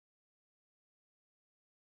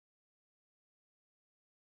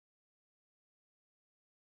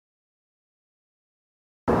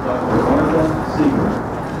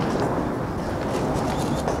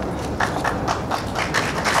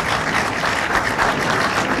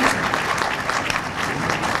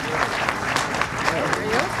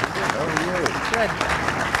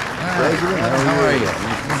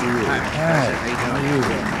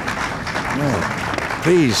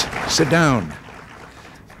Please, sit down.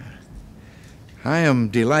 I am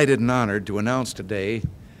delighted and honored to announce today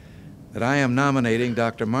that I am nominating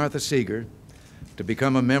Dr. Martha Seger to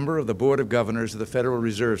become a member of the Board of Governors of the Federal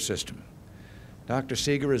Reserve System. Dr.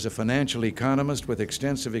 Seger is a financial economist with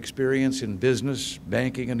extensive experience in business,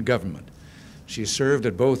 banking, and government. She served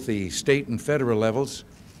at both the state and federal levels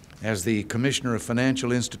as the Commissioner of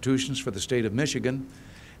Financial Institutions for the state of Michigan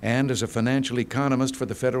and as a financial economist for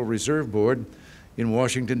the Federal Reserve Board in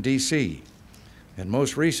Washington, D.C. And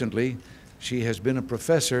most recently, she has been a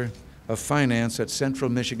professor of finance at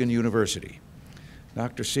Central Michigan University.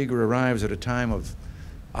 Dr. Seger arrives at a time of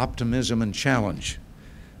optimism and challenge.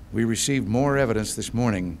 We received more evidence this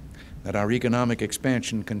morning that our economic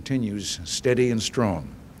expansion continues steady and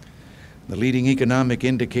strong. The leading economic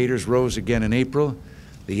indicators rose again in April,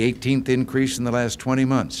 the 18th increase in the last 20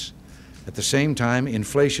 months. At the same time,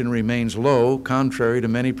 inflation remains low, contrary to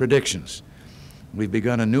many predictions. We've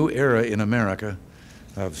begun a new era in America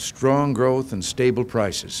of strong growth and stable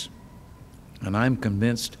prices. And I'm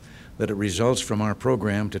convinced that it results from our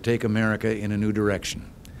program to take America in a new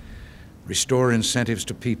direction. Restore incentives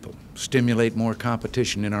to people, stimulate more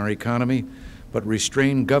competition in our economy, but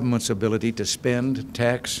restrain government's ability to spend,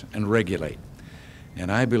 tax, and regulate.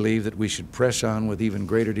 And I believe that we should press on with even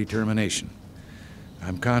greater determination.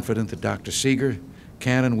 I'm confident that Dr. Seger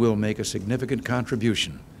can and will make a significant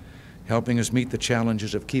contribution, helping us meet the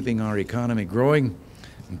challenges of keeping our economy growing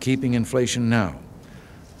and keeping inflation now.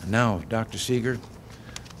 And now, Dr. Seger,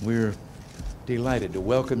 we're delighted to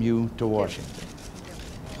welcome you to Washington.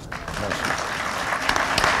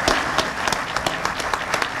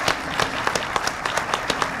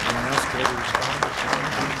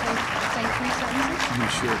 You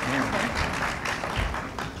sure can.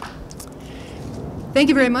 Thank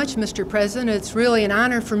you very much, Mr. President. It's really an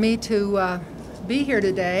honor for me to be here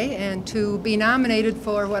today and to be nominated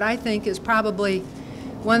for what I think is probably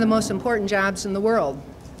one of the most important jobs in the world.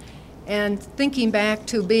 And thinking back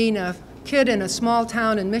to being a kid in a small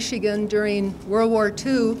town in Michigan during World War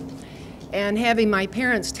II and having my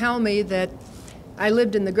parents tell me that I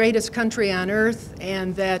lived in the greatest country on earth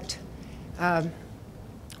and that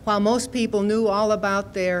while most people knew all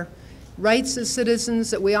about their rights as citizens,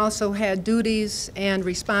 that we also had duties and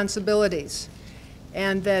responsibilities.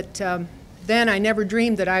 And that then I never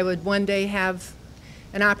dreamed that I would one day have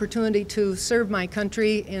an opportunity to serve my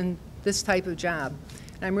country in this type of job.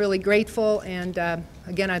 And I'm really grateful, and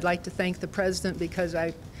again, I'd like to thank the President because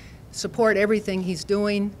I support everything he's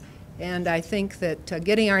doing, and I think that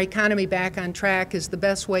getting our economy back on track is the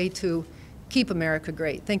best way to keep America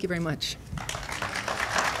great. Thank you very much.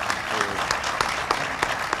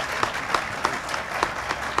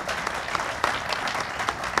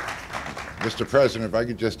 Mr. President, if I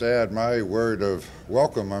could just add my word of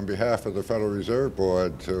welcome on behalf of the Federal Reserve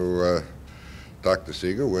Board to Dr.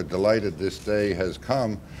 Seger. We're delighted this day has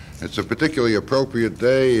come. It's a particularly appropriate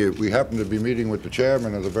day. We happen to be meeting with the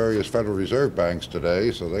chairman of the various Federal Reserve banks today,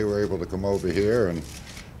 so they were able to come over here and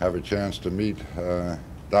have a chance to meet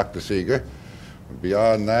Dr. Seger.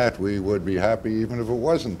 Beyond that, we would be happy even if it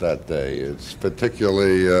wasn't that day. It's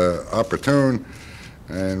particularly opportune,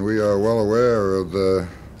 and we are well aware of the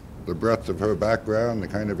breadth of her background, the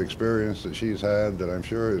kind of experience that she's had that I'm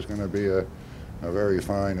sure is going to be a very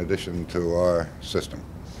fine addition to our system.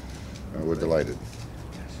 We're delighted.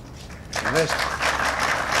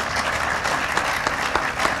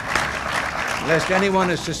 Lest anyone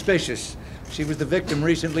is suspicious, she was the victim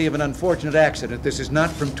recently of an unfortunate accident. This is not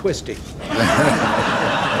from twisting.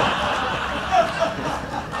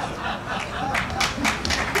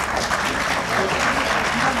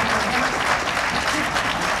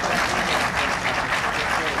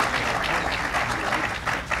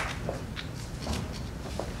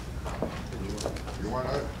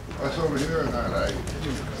 Us over here or not?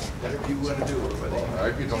 Whatever you want to do over there.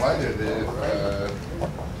 I'd be delighted if